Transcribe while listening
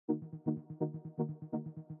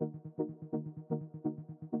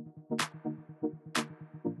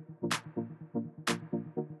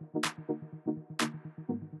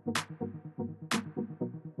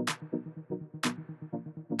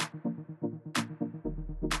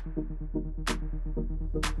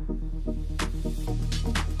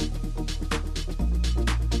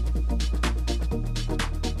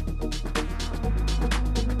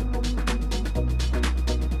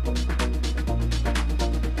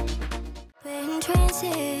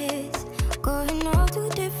trances, going off to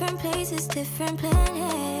different places, different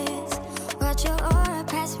planets. Watch your aura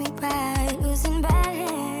pass me by, losing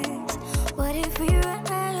balance. What if we run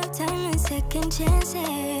out of time and second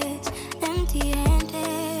chances?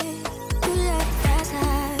 Empty-handed. You like the fast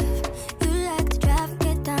life, you like to drive,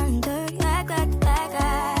 get down and dirty, act like the bad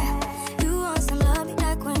guy. You want some love, you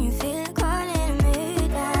like when you feel like calling at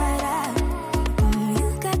midnight.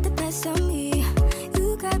 You got the best of me,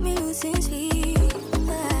 you got me losing sleep.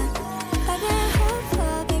 I can't help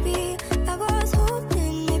her, baby. I was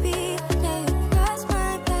hoping maybe that you crossed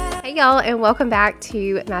my path. Hey y'all, and welcome back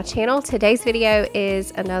to my channel. Today's video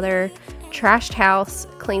is another trashed house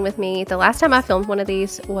clean with me. The last time I filmed one of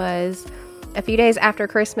these was a few days after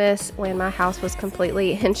Christmas when my house was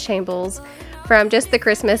completely in shambles from just the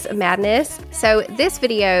Christmas madness. So this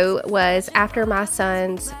video was after my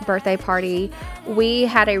son's birthday party. We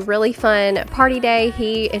had a really fun party day.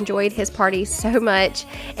 He enjoyed his party so much,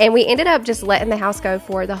 and we ended up just letting the house go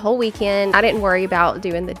for the whole weekend. I didn't worry about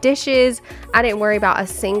doing the dishes. I didn't worry about a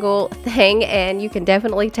single thing, and you can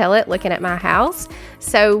definitely tell it looking at my house.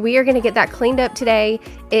 So we are going to get that cleaned up today.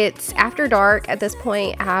 It's after dark at this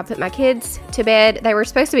point. I put my kids to bed. They were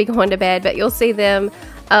supposed to be going to bed, but you'll see them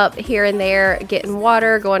up here and there getting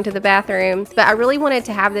water, going to the bathroom. But I really wanted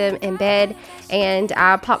to have them in bed, and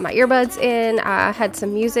I popped my earbuds in. I had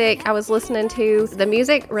some music I was listening to. The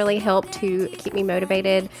music really helped to keep me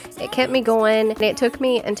motivated. It kept me going, and it took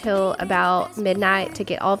me until about midnight to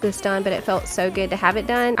get all of this done, but it felt so good to have it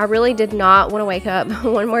done. I really did not want to wake up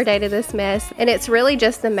one more day to this mess, and it's really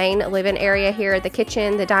just the main living area here, the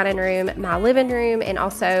kitchen, the dining room, my living room, and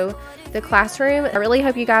also the classroom. I really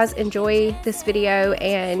hope you guys enjoy this video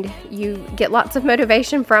and you get lots of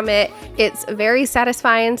motivation from it. It's very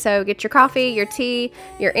satisfying, so get your coffee, your tea,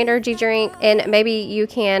 your energy drink, and maybe you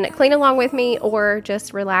can clean along with me or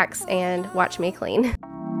just relax and watch me clean.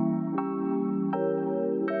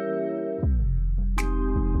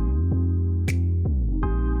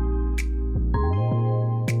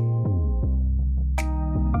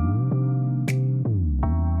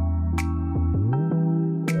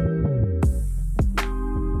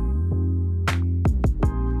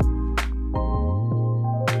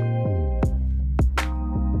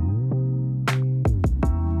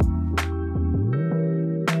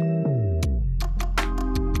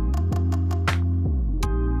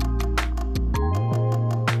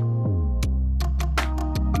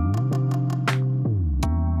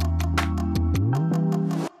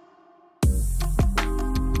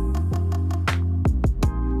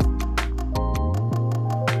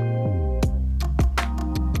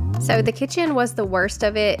 So the kitchen was the worst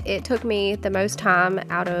of it. It took me the most time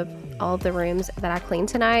out of all of the rooms that I cleaned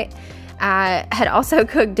tonight. I had also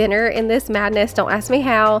cooked dinner in this madness. Don't ask me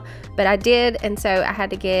how, but I did, and so I had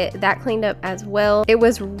to get that cleaned up as well. It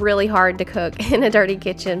was really hard to cook in a dirty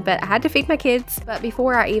kitchen, but I had to feed my kids. But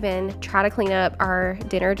before I even try to clean up our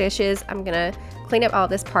dinner dishes, I'm gonna clean up all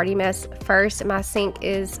this party mess first. My sink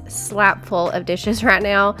is slap full of dishes right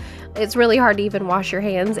now. It's really hard to even wash your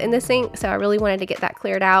hands in the sink, so I really wanted to get that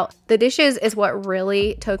cleared out. The dishes is what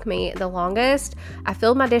really took me the longest. I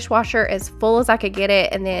filled my dishwasher as full as I could get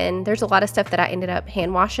it, and then there's a lot of stuff that I ended up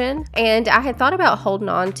hand washing. And I had thought about holding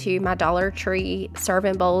on to my Dollar Tree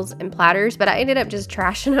serving bowls and platters, but I ended up just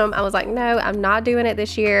trashing them. I was like, no, I'm not doing it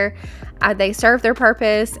this year. They serve their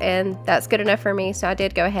purpose, and that's good enough for me, so I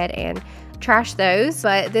did go ahead and trash those.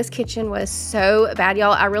 But this kitchen was so bad,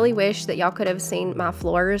 y'all. I really wish that y'all could have seen my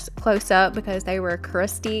floors close up because they were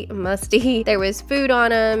crusty, musty. There was food on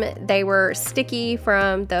them. They were sticky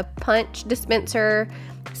from the punch dispenser.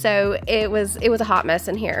 So it was a hot mess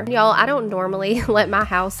in here. Y'all, I don't normally let my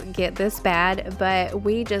house get this bad, but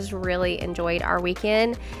we just really enjoyed our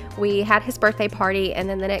weekend. We had his birthday party, and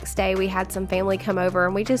then the next day we had some family come over,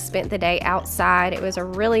 and we just spent the day outside. It was a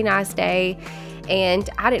really nice day, and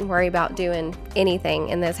I didn't worry about doing anything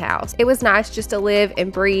in this house. It was nice just to live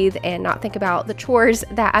and breathe and not think about the chores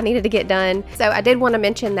that I needed to get done. So I did want to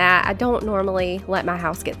mention that I don't normally let my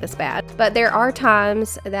house get this bad, but there are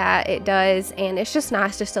times that it does, and it's just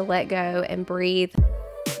nice just to let go and breathe.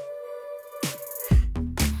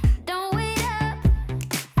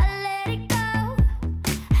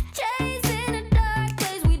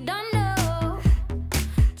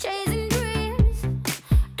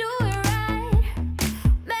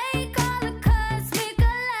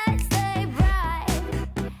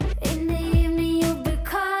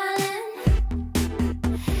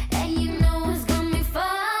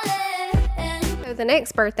 The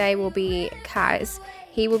next birthday will be Kai's.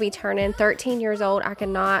 He will be turning 13 years old. I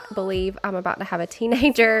cannot believe I'm about to have a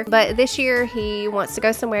teenager. But this year he wants to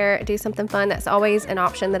go somewhere, do something fun. That's always an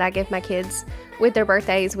option that I give my kids with their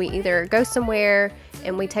birthdays, we either go somewhere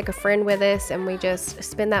and we take a friend with us and we just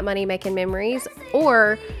spend that money making memories,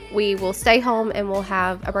 or we will stay home and we'll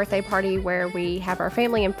have a birthday party where we have our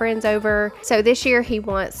family and friends over. So this year he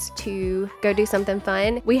wants to go do something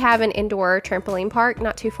fun. We have an indoor trampoline park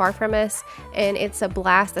not too far from us, and it's a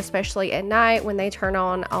blast, especially at night when they turn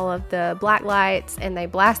on all of the black lights and they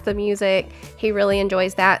blast the music. He really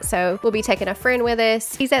enjoys that, so we'll be taking a friend with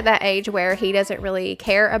us. He's at that age where he doesn't really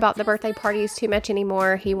care about the birthday parties too much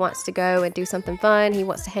anymore. He wants to go and do something fun. He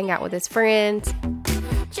wants to hang out with his friends.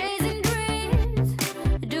 Chasing dreams,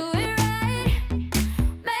 do it right.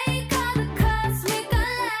 Make all the cuts, make our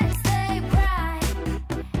lives stay bright.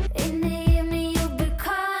 In the evening you'll be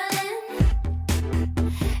calling,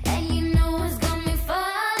 and you know it's got me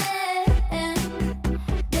falling.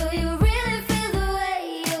 Do you really feel the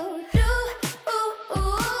way you do?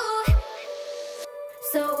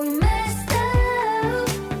 So we messed up,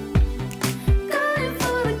 going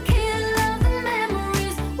for a kill of the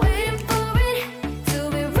memories, waiting for it to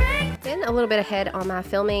be right. Been a little bit ahead on my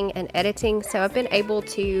filming and editing, so I've been able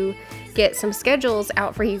to get some schedules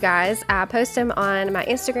out for you guys. I post them on my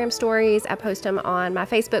Instagram stories, I post them on my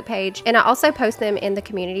Facebook page, and I also post them in the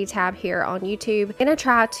community tab here on YouTube. I'm gonna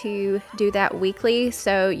try to do that weekly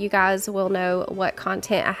so you guys will know what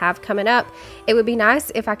content I have coming up. It would be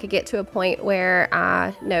nice if I could get to a point where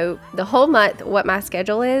I know the whole month what my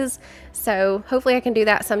schedule is. So hopefully I can do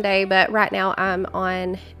that someday, but right now I'm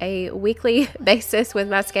on a weekly basis with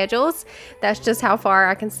my schedules. That's just how far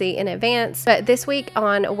I can see in advance. But this week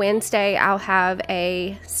on Wednesday, I'll have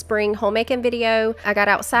a spring homemaking video. I got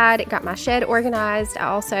outside, got my shed organized. I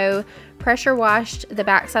also pressure washed the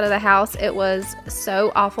back side of the house. It was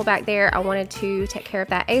so awful back there. I wanted to take care of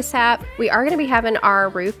that ASAP. We are going to be having our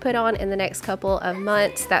roof put on in the next couple of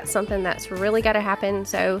months. That's something that's really got to happen,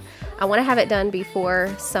 so I want to have it done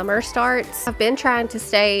before summer starts. I've been trying to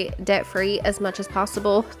stay debt-free as much as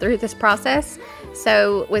possible through this process.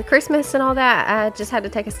 So with Christmas and all that, I just had to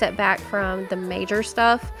take a step back from the major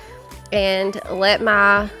stuff and let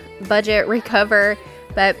my budget recover.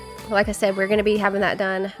 But like I said, we're going to be having that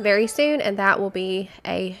done very soon, and that will be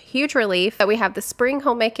a huge relief. So we have the spring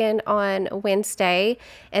homemaking on Wednesday,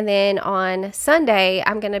 and then on Sunday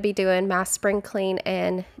I'm going to be doing my spring clean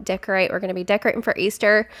and decorate. We're going to be decorating for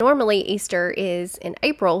Easter. Normally Easter is in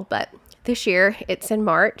April, but this year it's in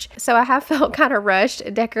March, so I have felt kind of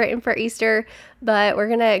rushed decorating for Easter, but we're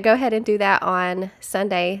gonna go ahead and do that on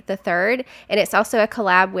Sunday the 3rd, and it's also a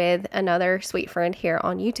collab with another sweet friend here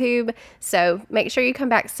on YouTube, so make sure you come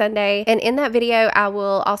back Sunday. And in that video I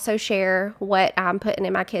will also share what I'm putting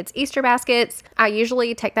in my kids' Easter baskets. I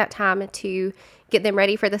usually take that time to get them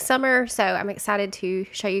ready for the summer, so I'm excited to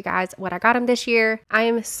show you guys what I got them this year. I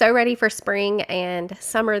am so ready for spring and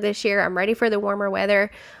summer this year. I'm ready for the warmer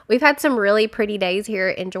weather. We've had some really pretty days here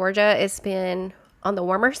in Georgia. It's been on the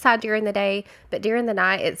warmer side during the day, but during the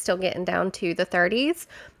night it's still getting down to the 30s.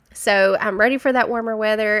 So I'm ready for that warmer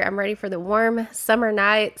weather. I'm ready for the warm summer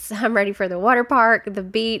nights. I'm ready for the water park, the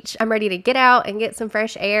beach. I'm ready to get out and get some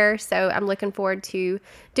fresh air. So I'm looking forward to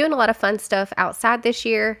doing a lot of fun stuff outside this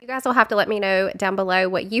year. You guys will have to let me know down below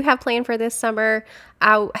what you have planned for this summer.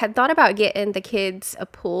 I had thought about getting the kids a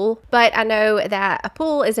pool, but I know that a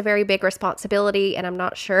pool is a very big responsibility, and I'm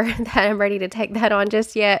not sure that I'm ready to take that on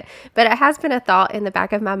just yet. But it has been a thought in the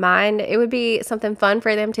back of my mind. It would be something fun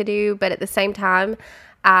for them to do, but at the same time,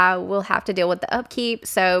 I will have to deal with the upkeep,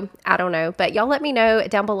 so I don't know. But y'all let me know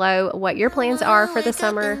down below what your plans are for the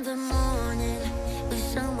summer.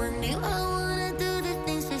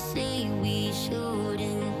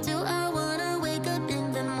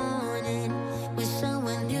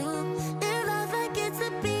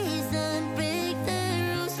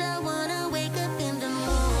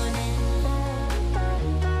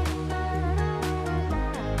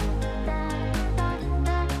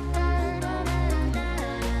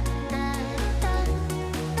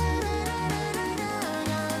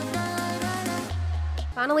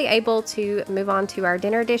 Finally able to move on to our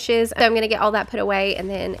dinner dishes. So I'm going to get all that put away and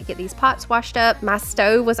then get these pots washed up. My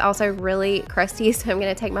stove was also really crusty, so I'm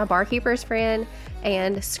going to take my barkeeper's friend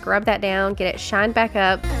and scrub that down, get it shined back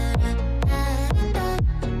up.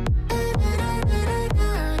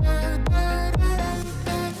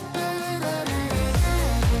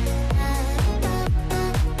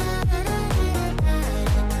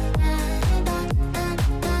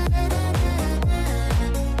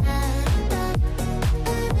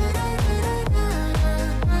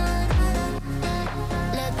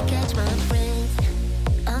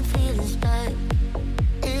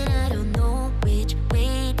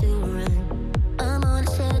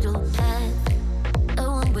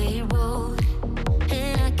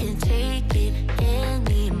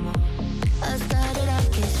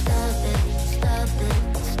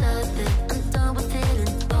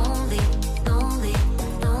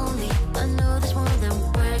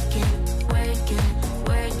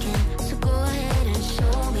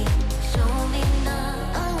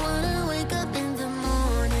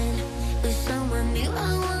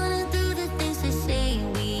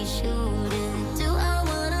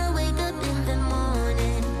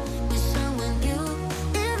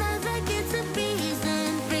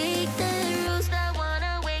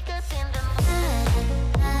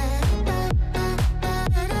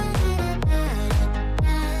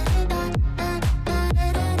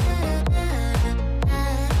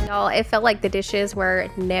 Y'all, it felt like the dishes were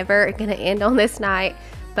never gonna end on this night,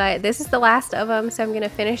 but this is the last of them, so I'm gonna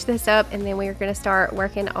finish this up and then we're gonna start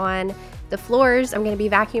working on the floors. I'm gonna be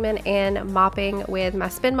vacuuming and mopping with my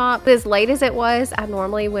spin mop. As late as it was, I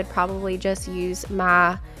normally would probably just use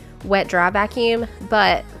my wet dry vacuum,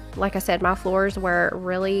 but like I said, my floors were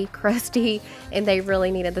really crusty and they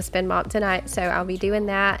really needed the spin mop tonight, so I'll be doing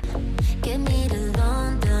that. Get me to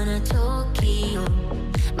London or Tokyo.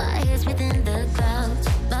 My head's within the clouds.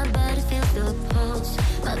 My body feels the pulse.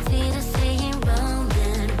 My feet are saying round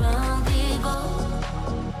and round we go.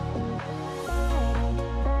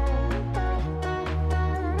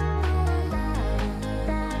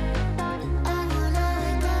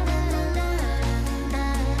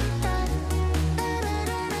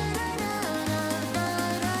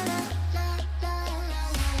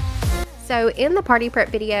 So in the party prep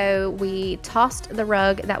video, we tossed the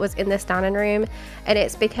rug that was in this dining room, and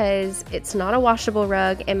it's because it's not a washable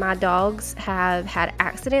rug and my dogs have had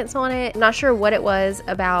accidents on it. I'm not sure what it was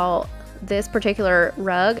about this particular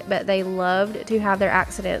rug, but they loved to have their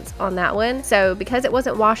accidents on that one. So because it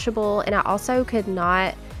wasn't washable and I also could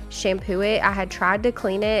not shampoo it, I had tried to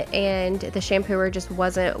clean it and the shampooer just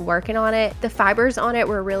wasn't working on it. The fibers on it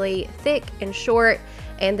were really thick and short,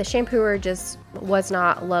 and the shampooer just was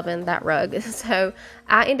not loving that rug. So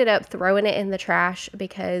I ended up throwing it in the trash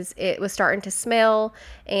because it was starting to smell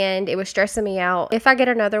and it was stressing me out. If I get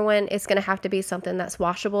another one, it's gonna have to be something that's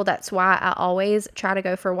washable. That's why I always try to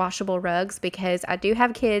go for washable rugs, because I do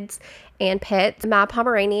have kids and pets. My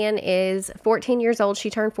Pomeranian is 14 years old. She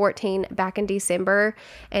turned 14 back in December,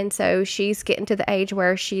 and so she's getting to the age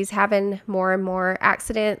where she's having more and more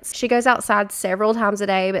accidents. She goes outside several times a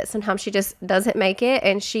day, but sometimes she just doesn't make it,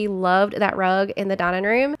 and she loved that rug in the dining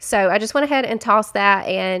room. So I just went ahead and tossed that,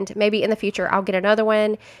 and maybe in the future I'll get another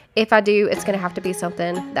one. If I do, it's gonna have to be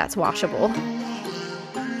something that's washable.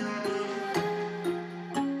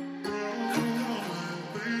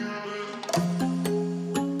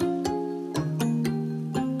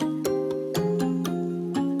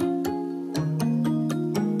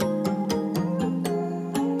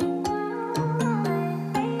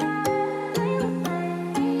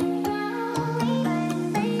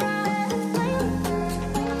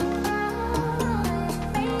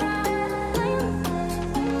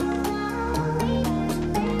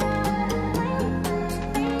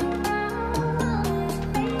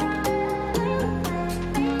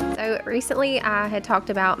 Recently, I had talked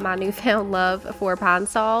about my newfound love for Pine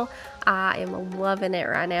Sol. I am loving it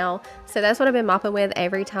right now. So that's what I've been mopping with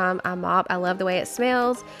every time I mop. I love the way it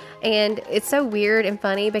smells. And it's so weird and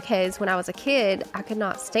funny because when I was a kid, I could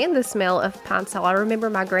not stand the smell of Pine Sol. I remember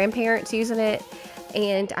my grandparents using it,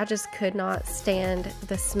 and I just could not stand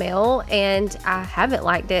the smell, and I haven't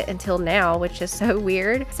liked it until now, which is so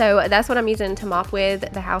weird. So that's what I'm using to mop with.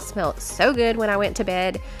 The house smelled so good when I went to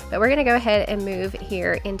bed, but we're gonna go ahead and move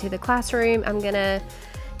here into the classroom. I'm gonna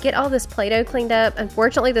get all this Play-Doh cleaned up.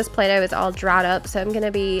 Unfortunately, this Play-Doh is all dried up, so I'm gonna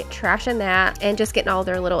be trashing that and just getting all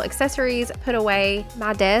their little accessories put away.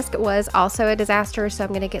 My desk was also a disaster, so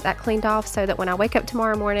I'm gonna get that cleaned off so that when I wake up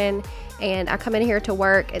tomorrow morning and I come in here to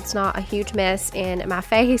work, it's not a huge mess in my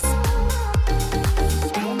face.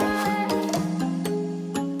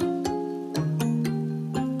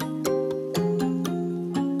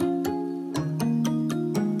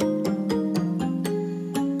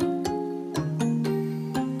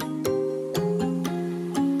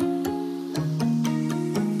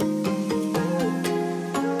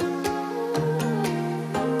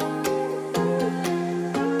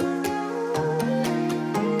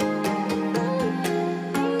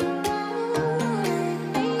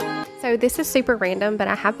 So this is super random, but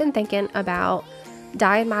I have been thinking about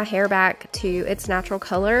dyeing my hair back to its natural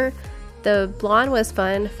color. The blonde was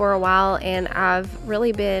fun for a while, and I've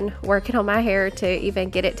really been working on my hair to even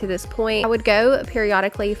get it to this point. I would go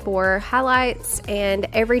periodically for highlights, and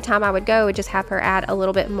every time I would go, I would just have her add a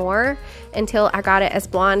little bit more until I got it as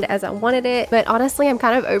blonde as I wanted it. But honestly, I'm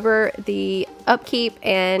kind of over the upkeep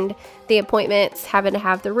and the appointments, having to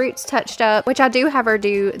have the roots touched up, which I do have her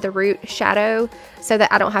do the root shadow so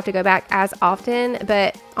that I don't have to go back as often.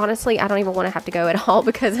 But honestly, I don't even want to have to go at all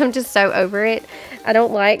because I'm just so over it. I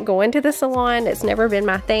don't like going to the salon. It's never been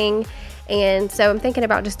my thing. And so I'm thinking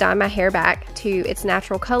about just dyeing my hair back to its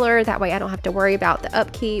natural color. That way I don't have to worry about the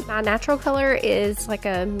upkeep. My natural color is like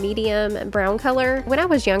a medium brown color. When I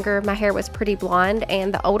was younger, my hair was pretty blonde,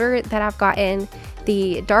 and the older that I've gotten,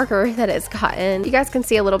 the darker that it's gotten. You guys can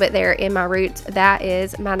see a little bit there in my roots. That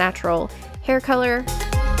is my natural hair color.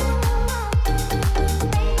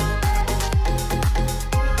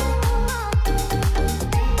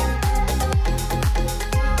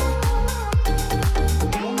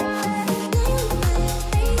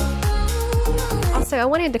 Also, I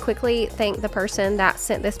wanted to quickly thank the person that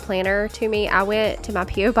sent this planner to me. I went to my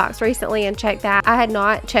P.O. box recently and checked that. I had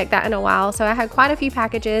not checked that in a while, so I had quite a few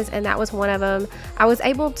packages, and that was one of them. I was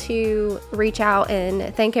able to reach out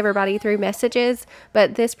and thank everybody through messages,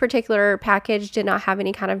 but this particular package did not have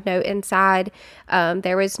any kind of note inside.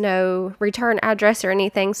 There was no return address or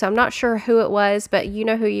anything, so I'm not sure who it was, but you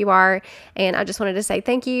know who you are, and I just wanted to say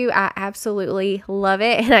thank you. I absolutely love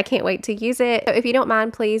it, and I can't wait to use it. So if you don't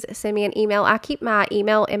mind, please send me an email. I keep my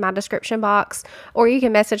email in my description box, or you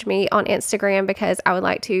can message me on Instagram because I would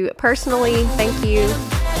like to personally thank you.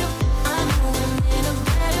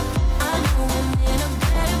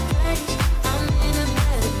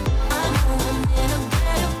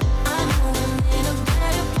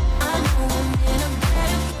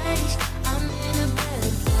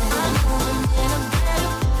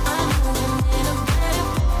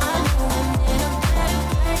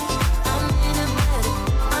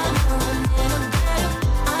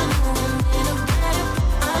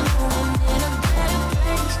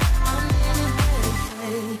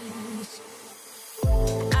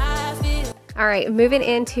 All right, moving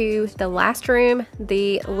into the last room,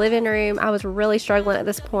 the living room. I was really struggling at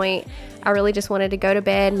this point. I really just wanted to go to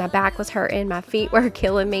bed. My back was hurting, my feet were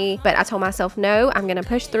killing me, but I told myself, no, I'm gonna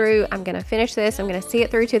push through. I'm gonna finish this. I'm gonna see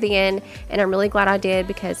it through to the end, and I'm really glad I did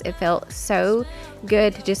because it felt so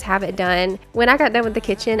good to just have it done. When I got done with the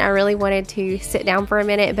kitchen, I really wanted to sit down for a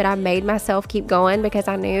minute, but I made myself keep going because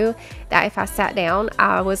I knew that if I sat down,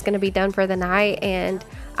 I was gonna be done for the night, and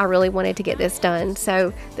I really wanted to get this done.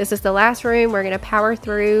 So this is the last room. We're going to power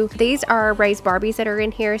through. These are raised Barbies that are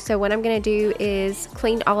in here. So what I'm going to do is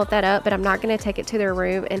clean all of that up, but I'm not going to take it to their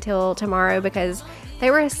room until tomorrow because they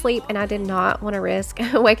were asleep and I did not want to risk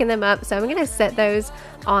waking them up. So I'm going to set those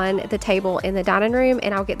on the table in the dining room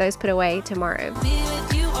and I'll get those put away tomorrow.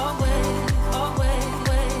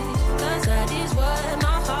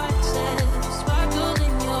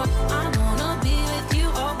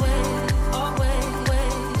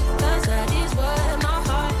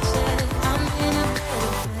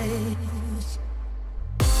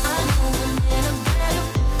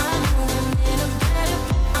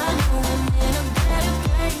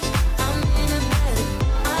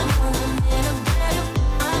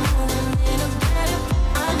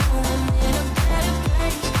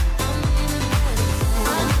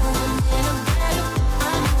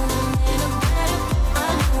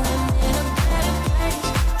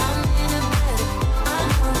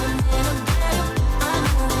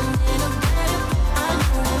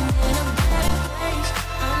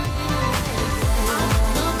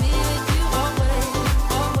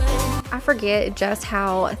 Forget just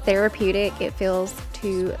how therapeutic it feels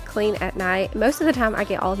to clean at night. Most of the time I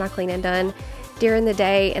get all of my cleaning done during the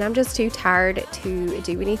day and I'm just too tired to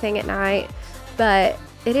do anything at night, but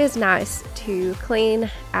it is nice to clean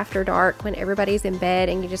after dark when everybody's in bed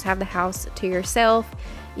and you just have the house to yourself.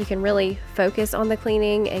 You can really focus on the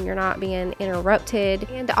cleaning and you're not being interrupted.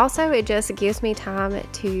 And also it just gives me time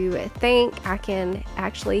to think. I can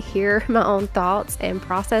actually hear my own thoughts and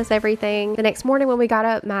process everything. The next morning when we got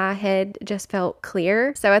up, my head just felt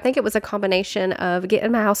clear. So I think it was a combination of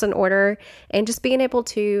getting my house in order and just being able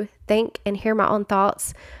to think and hear my own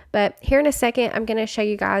thoughts. But here in a second, I'm going to show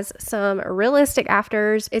you guys some realistic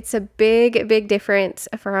afters. It's a big difference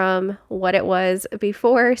from what it was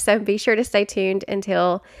before. So be sure to stay tuned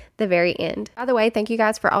until the very end. By the way, thank you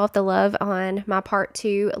guys for all of the love on my part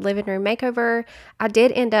 2 living room makeover. I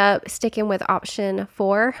did end up sticking with option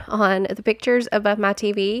 4 on the pictures above my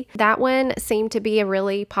TV. That one seemed to be a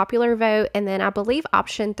really popular vote. And then I believe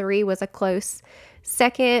option 3 was a close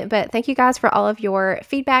second, but thank you guys for all of your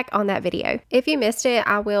feedback on that video. If you missed it,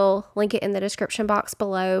 I will link it in the description box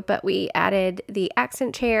below, but we added the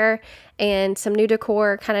accent chair and some new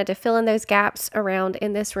decor kind of to fill in those gaps around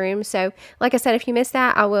in this room. So like I said, if you missed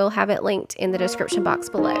that, I will have it linked in the description box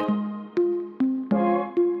below.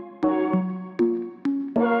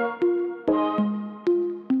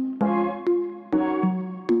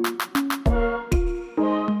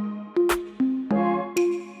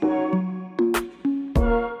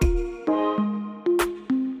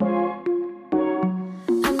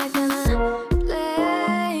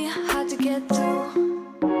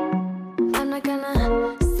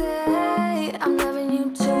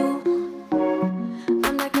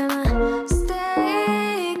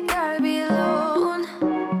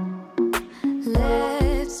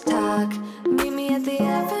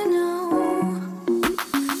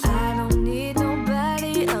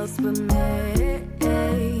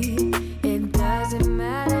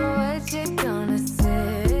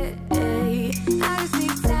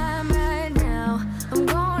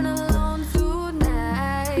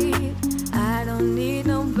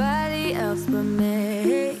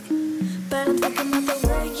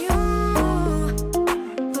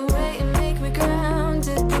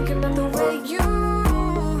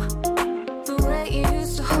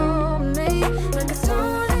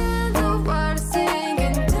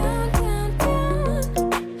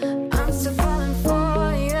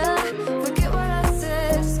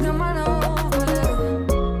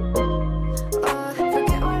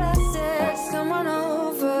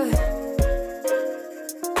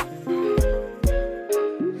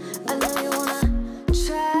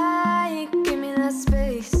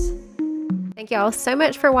 thank y'all so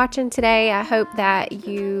much for watching today. I hope that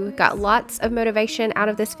you got lots of motivation out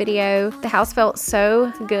of this video. The house felt so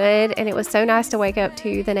good and it was so nice to wake up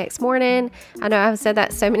to the next morning. I know I've said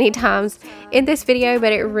that so many times in this video,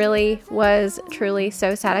 but it really was truly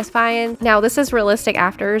so satisfying. Now this is realistic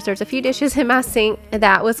afters. There's a few dishes in my sink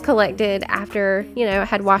that was collected after, you know, I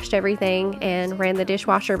had washed everything and ran the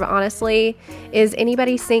dishwasher, but honestly, is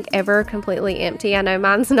anybody's sink ever completely empty? I know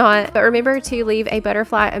mine's not, but remember to leave a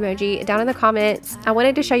butterfly emoji down in the comments. I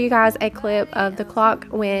wanted to show you guys a clip of the clock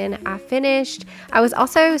when I finished. I was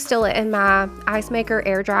also still letting my ice maker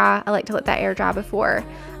air dry. I like to let that air dry before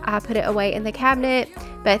I put it away in the cabinet.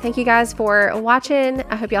 But thank you guys for watching.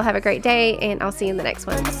 I hope y'all have a great day, and I'll see you in the next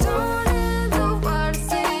one.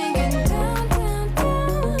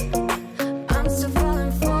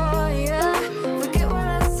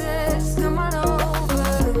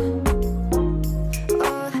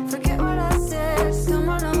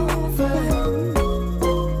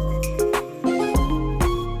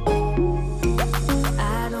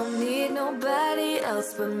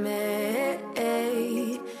 But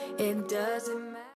me, it doesn't